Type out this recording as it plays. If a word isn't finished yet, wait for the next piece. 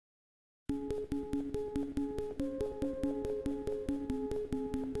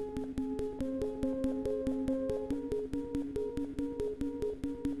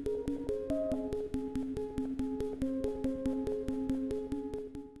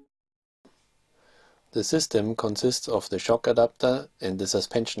The system consists of the shock adapter and the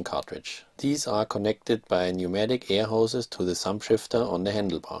suspension cartridge. These are connected by pneumatic air hoses to the thumb shifter on the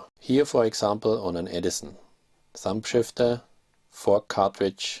handlebar. Here, for example, on an Edison. Thumb shifter, fork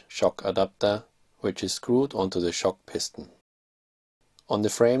cartridge, shock adapter, which is screwed onto the shock piston. On the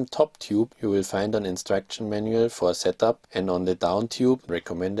frame top tube you will find an instruction manual for setup, and on the down tube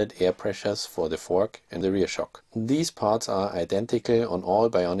recommended air pressures for the fork and the rear shock. These parts are identical on all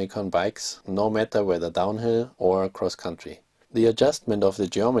Bionicon bikes, no matter whether downhill or cross country. The adjustment of the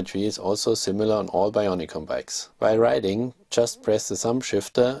geometry is also similar on all Bionicon bikes. While riding, just press the thumb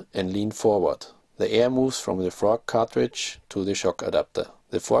shifter and lean forward. The air moves from the fork cartridge to the shock adapter.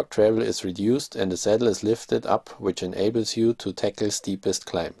 The fork travel is reduced and the saddle is lifted up, which enables you to tackle steepest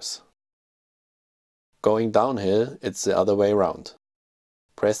climbs. Going downhill, it's the other way around.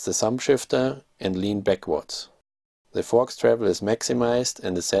 Press the thumb shifter and lean backwards. The fork's travel is maximized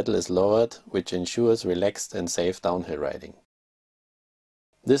and the saddle is lowered, which ensures relaxed and safe downhill riding.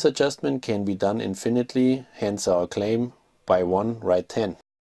 This adjustment can be done infinitely, hence our claim, buy one, ride 10.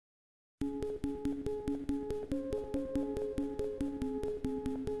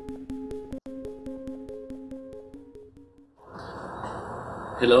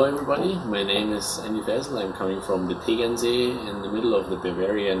 Hello everybody, my name is Andi. I'm coming from the Tegernsee in the middle of the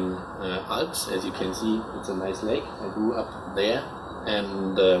Bavarian Alps. As you can see, it's a nice lake. I grew up there,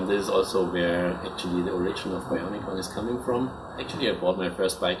 and this is also where actually the origin of Bionicon is coming from. Actually, I bought my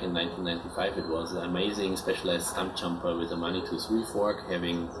first bike in 1995. It was an amazing specialized stunt jumper with a Manitou 3 fork,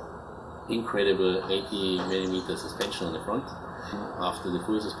 having incredible 80mm suspension on the front. After the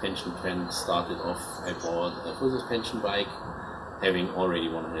full suspension trend started off, I bought a full suspension bike, having already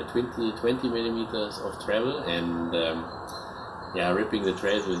 120mm of travel, and ripping the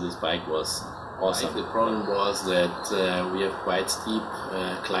trails with this bike was awesome. The problem was that we have quite steep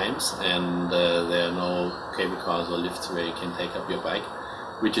climbs, and there are no cable cars or lifts where you can take up your bike,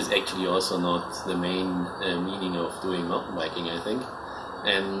 which is actually also not the main meaning of doing mountain biking, I think.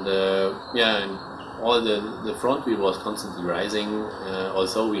 And all the front wheel was constantly rising.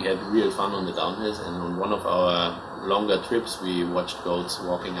 Also, we had real fun on the downhills, and on one of our longer trips we watched goats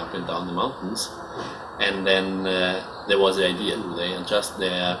walking up and down the mountains, and then there was the idea: they adjust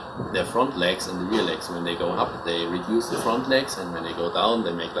their front legs and the rear legs. When they go up, they reduce the front legs, and when they go down,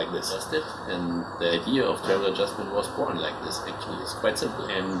 they make like this. Adjust it, and the idea of travel adjustment was born like this. Actually, it's quite simple,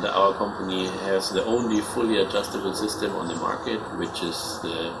 and our company has the only fully adjustable system on the market, which is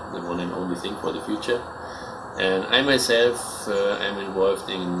the one and only thing for the future. And I myself am involved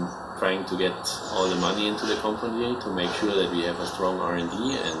in trying to get all the money into the company to make sure that we have a strong R&D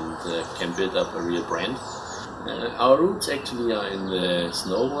and can build up a real brand. Our roots actually are in the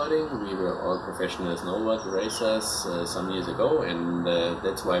snowboarding. We were all professional snowboard racers some years ago, and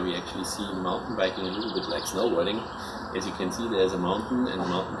that's why we actually see mountain biking a little bit like snowboarding. As you can see, there's a mountain, and the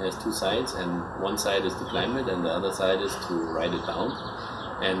mountain has two sides, and one side is to climb it and the other side is to ride it down.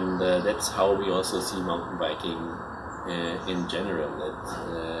 And that's how we also see mountain biking in general,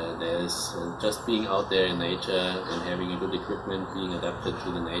 that there's just being out there in nature and having a good equipment, being adapted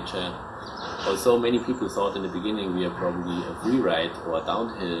to the nature. Also, many people thought in the beginning we are probably a freeride or a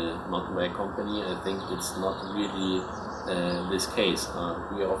downhill mountain bike company. I think it's not really this case.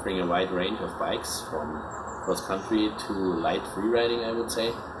 We are offering a wide range of bikes, from cross-country to light freeriding, I would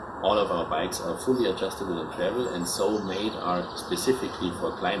say. All of our bikes are fully adjustable in travel, and so made are specifically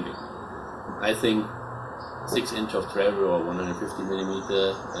for climbing. I think 6" of travel or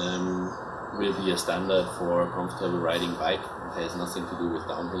 150mm will be a standard for a comfortable riding bike. It has nothing to do with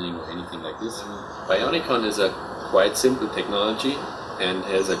downhilling or anything like this. Bionicon is a quite simple technology and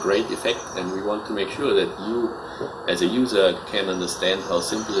has a great effect, and we want to make sure that you as a user can understand how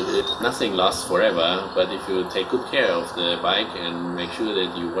simple it is. Nothing lasts forever, but if you take good care of the bike and make sure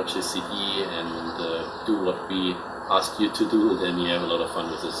that you watch the CD and do what we ask you to do, then you have a lot of fun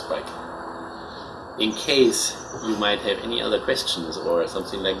with this bike. In case you might have any other questions or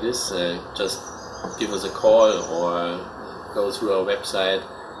something like this, just give us a call or go through our website,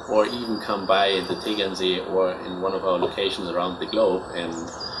 or even come by the Tegernsee or in one of our locations around the globe and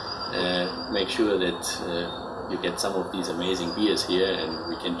make sure that you get some of these amazing beers here and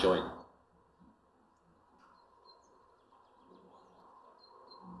we can join.